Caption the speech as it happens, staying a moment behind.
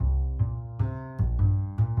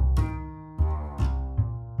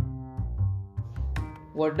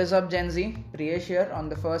What is up, Gen Z? Priyesh here on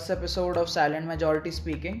the first episode of Silent Majority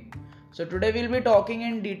Speaking. So today we'll be talking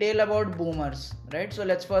in detail about boomers, right? So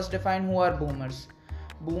let's first define who are boomers.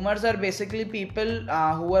 Boomers are basically people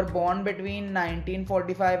who were born between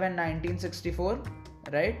 1945 and 1964,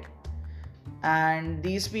 right? And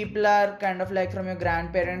these people are kind of like from your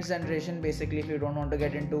grandparents' generation, basically, if you don't want to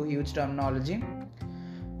get into huge terminology.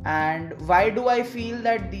 And why do I feel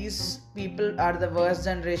that these people are the worst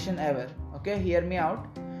generation ever? Okay, hear me out.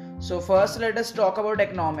 So first let us talk about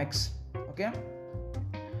economics. Okay,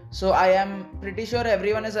 so I am pretty sure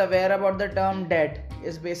everyone is aware about the term debt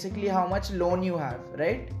is basically how much loan you have,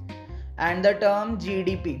 right? And the term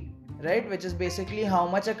GDP, right, which is basically how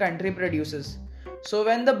much a country produces. So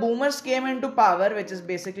when the boomers came into power, which is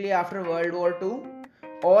basically after World War II,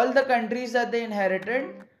 all the countries that they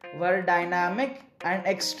inherited were dynamic and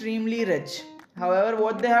extremely rich. However,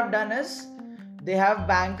 what they have done is they have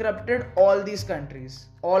bankrupted all these countries,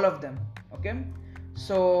 all of them. Okay,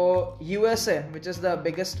 so USA, which is the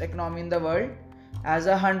biggest economy in the world, has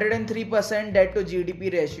a 103% debt to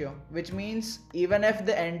GDP ratio, which means even if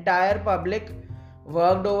the entire public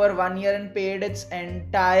worked over 1 year and paid its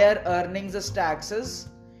entire earnings as taxes,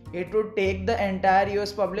 it would take the entire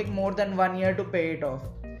US public more than 1 year to pay it off.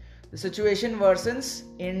 The situation worsens.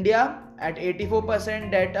 India at 84%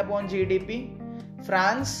 debt upon GDP,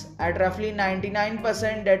 France at roughly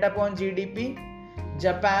 99% debt upon GDP,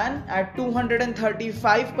 Japan at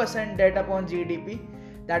 235% debt upon GDP.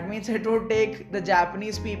 That means it would take the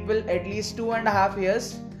Japanese people at least 2.5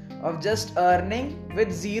 years of just earning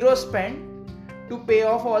with zero spend to pay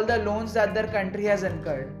off all the loans that their country has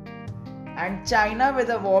incurred. And China with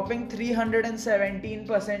a whopping 317%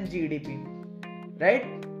 GDP, right?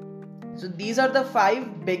 So these are the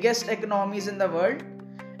 5 biggest economies in the world,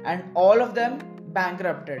 and all of them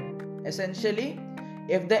bankrupted. Essentially,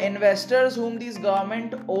 if the investors whom these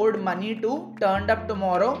government owed money to turned up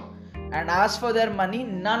tomorrow and asked for their money,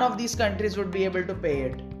 none of these countries would be able to pay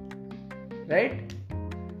it, right?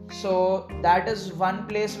 So that is one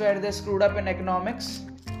place where they screwed up in economics.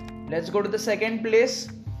 Let's go to the second place,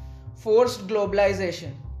 forced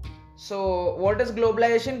globalization. So what is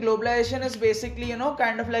globalization? Globalization is basically,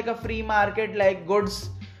 kind of like a free market, like goods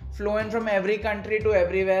flowing from every country to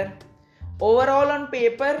everywhere. Overall, on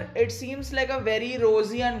paper, it seems like a very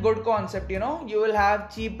rosy and good concept. You will have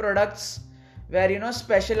cheap products where,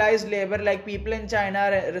 specialized labor, like people in China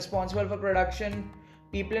are responsible for production,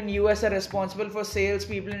 people in US are responsible for sales,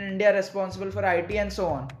 people in India are responsible for IT and so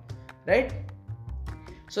on, right?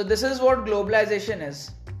 So this is what globalization is.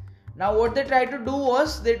 Now what they tried to do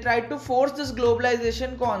was they tried to force this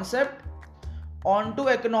globalization concept onto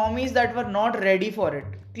economies that were not ready for it,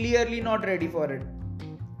 clearly not ready for it.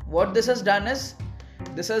 What this has done is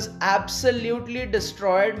this has absolutely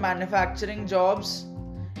destroyed manufacturing jobs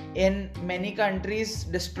in many countries,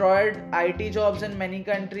 destroyed IT jobs in many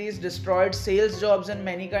countries, destroyed sales jobs in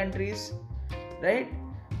many countries, right?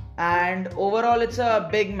 And overall it's a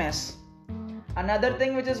big mess. Another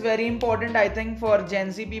thing which is very important, I think, for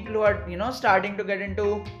Gen Z people who are starting to get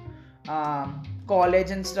into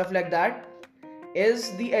college and stuff like that,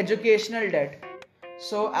 is the educational debt.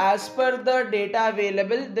 So as per the data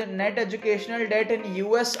available, the net educational debt in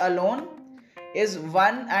US alone is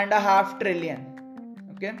 1.5 trillion.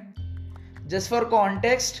 Okay, just for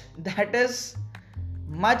context, that is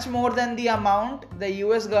much more than the amount the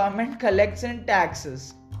US government collects in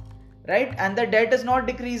taxes, right? And the debt is not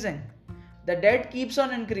decreasing. The debt keeps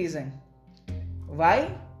on increasing. Why?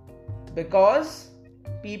 Because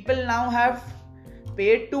people now have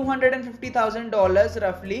paid $250,000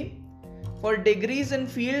 roughly for degrees in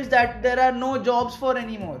fields that there are no jobs for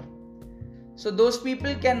anymore. So those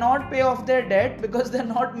people cannot pay off their debt because they're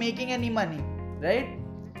not making any money, right?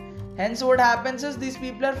 Hence what happens is these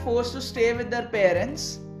people are forced to stay with their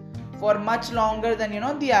parents for much longer than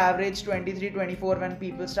the average 23, 24 when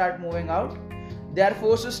people start moving out. They are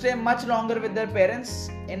forced to stay much longer with their parents.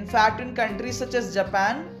 In fact, in countries such as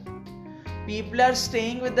Japan, people are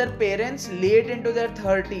staying with their parents late into their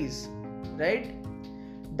 30s, right?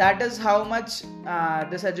 That is how much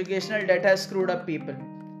this educational debt has screwed up people.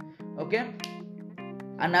 Okay.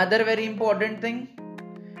 Another very important thing,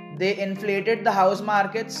 they inflated the house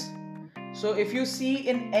markets. So if you see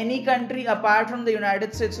in any country apart from the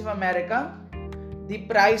United States of America, the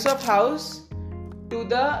price of house to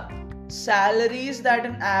the salaries that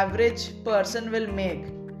an average person will make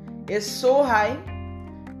is so high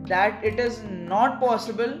that it is not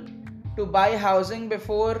possible to buy housing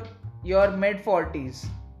before your mid 40s,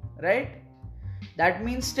 right? That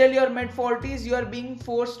means till your mid 40s you are being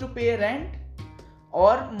forced to pay rent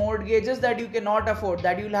or mortgages that you cannot afford,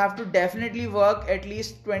 that you'll have to definitely work at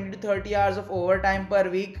least 20 to 30 hours of overtime per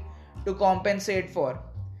week to compensate for.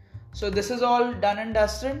 So this is all done and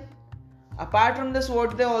dusted. Apart from this,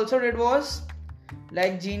 what they also did was,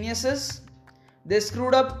 like geniuses, they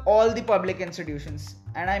screwed up all the public institutions,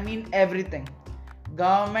 and I mean everything.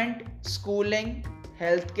 Government, schooling,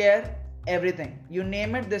 healthcare, everything. You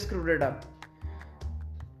name it, they screwed it up.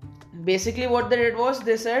 Basically what they did was,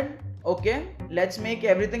 they said, okay, let's make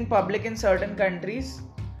everything public in certain countries,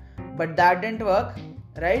 but that didn't work,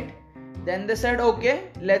 right? Then they said, okay,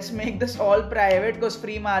 let's make this all private, because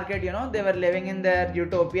free market, they were living in their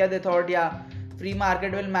utopia. They thought, yeah, free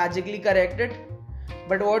market will magically correct it.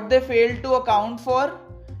 But what they failed to account for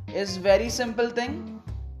is very simple thing: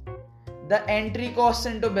 the entry costs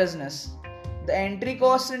into business. The entry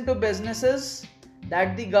costs into businesses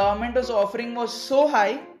that the government was offering was so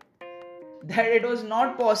high that it was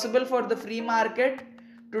not possible for the free market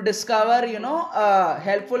to discover, a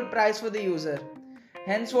helpful price for the user.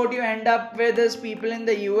 Hence, what you end up with is people in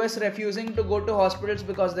the US refusing to go to hospitals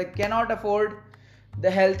because they cannot afford the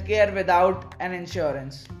healthcare without an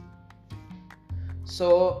insurance.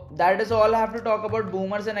 So that is all I have to talk about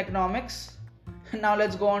boomers and economics. Now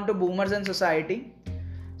let's go on to boomers and society.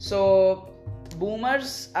 So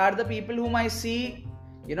boomers are the people whom I see,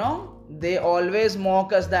 they always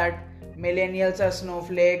mock us that millennials are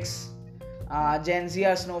snowflakes, Gen Z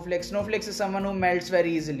are snowflakes. Snowflakes is someone who melts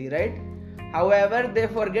very easily, right? However, they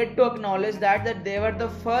forget to acknowledge that they were the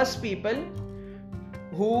first people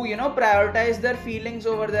who, prioritize their feelings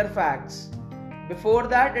over their facts. Before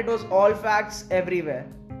that, it was all facts everywhere.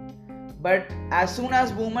 But as soon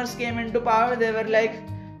as boomers came into power, they were like,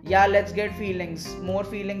 yeah, let's get feelings, more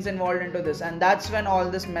feelings involved into this. And that's when all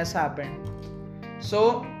this mess happened.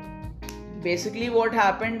 So basically what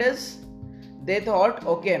happened is, they thought,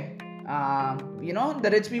 okay, the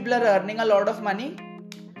rich people are earning a lot of money.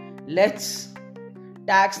 Let's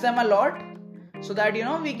tax them a lot so that,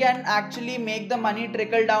 we can actually make the money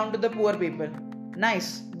trickle down to the poor people.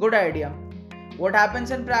 Nice, good idea. What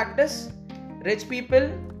happens in practice? Rich people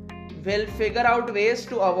will figure out ways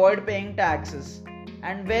to avoid paying taxes.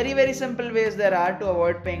 And very, very simple ways there are to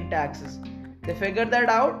avoid paying taxes. They figure that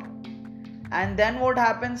out. And then what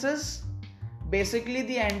happens is, basically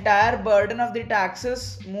the entire burden of the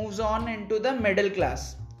taxes moves on into the middle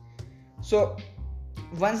class. So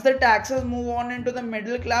once the taxes move on into the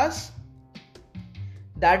middle class,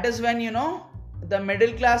 that is when, the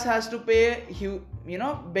middle class has to pay,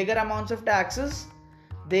 bigger amounts of taxes.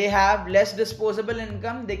 They have less disposable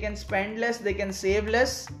income. They can spend less. They can save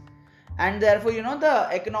less. And therefore, the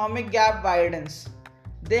economic gap widens.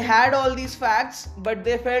 They had all these facts, but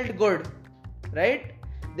they felt good, right?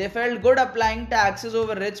 They felt good applying taxes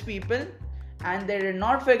over rich people, and they did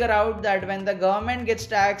not figure out that when the government gets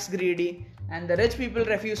tax greedy and the rich people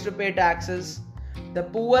refuse to pay taxes, the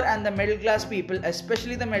poor and the middle class people,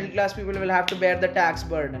 especially the middle class people, will have to bear the tax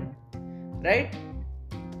burden, right?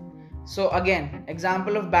 So again,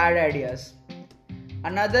 example of bad ideas.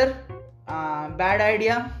 Another bad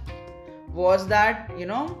idea was that,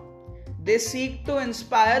 they seek to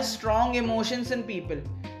inspire strong emotions in people.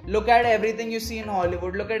 Look at everything you see in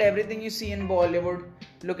Hollywood. Look at everything you see in Bollywood.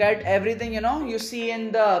 Look at everything, you see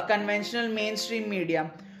in the conventional mainstream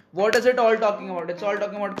media. What is it all talking about? It's all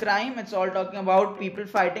talking about crime. It's all talking about people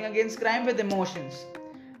fighting against crime with emotions,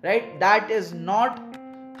 right? That is not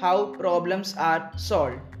how problems are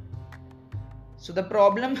solved. So the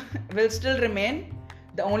problem will still remain.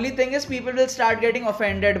 The only thing is, people will start getting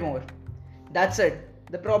offended more. That's it.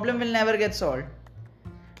 The problem will never get solved.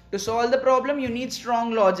 To solve the problem, you need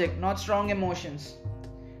strong logic, not strong emotions.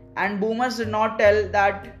 And boomers did not tell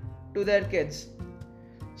that to their kids.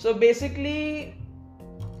 So basically,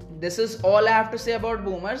 this is all I have to say about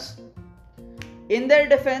boomers. In their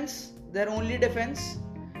defense, their only defense,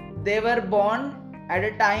 they were born at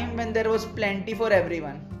a time when there was plenty for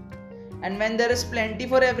everyone. And when there is plenty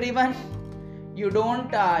for everyone, you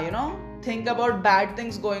don't, think about bad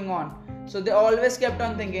things going on. So they always kept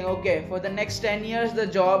on thinking, okay, for the next 10 years, the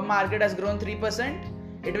job market has grown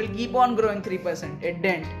 3%. It will keep on growing 3%. It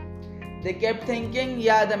didn't. They kept thinking,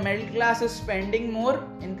 yeah, the middle class is spending more,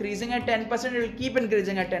 increasing at 10%. It will keep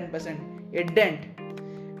increasing at 10%. It didn't.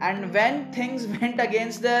 And when things went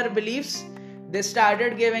against their beliefs, they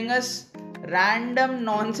started giving us random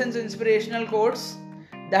nonsense inspirational quotes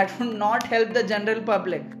that would not help the general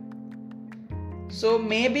public. So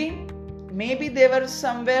maybe they were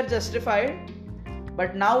somewhere justified,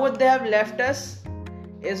 but now what they have left us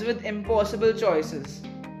is with impossible choices.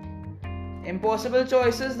 Impossible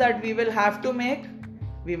choices that we will have to make.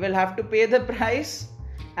 We will have to pay the price,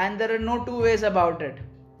 and there are no two ways about it.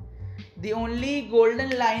 The only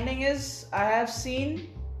golden lining is I have seen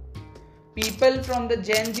people from the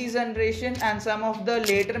Gen Z generation and some of the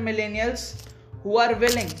later millennials who are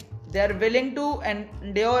willing to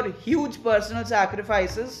endure huge personal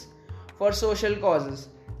sacrifices for social causes.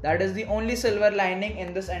 That is the only silver lining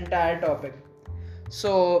in this entire topic.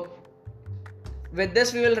 So with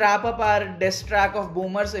this we will wrap up our diss track of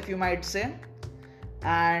boomers, if you might say,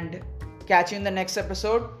 and catch you in the next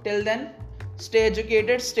episode. Till then, stay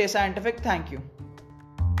educated, stay scientific. Thank you.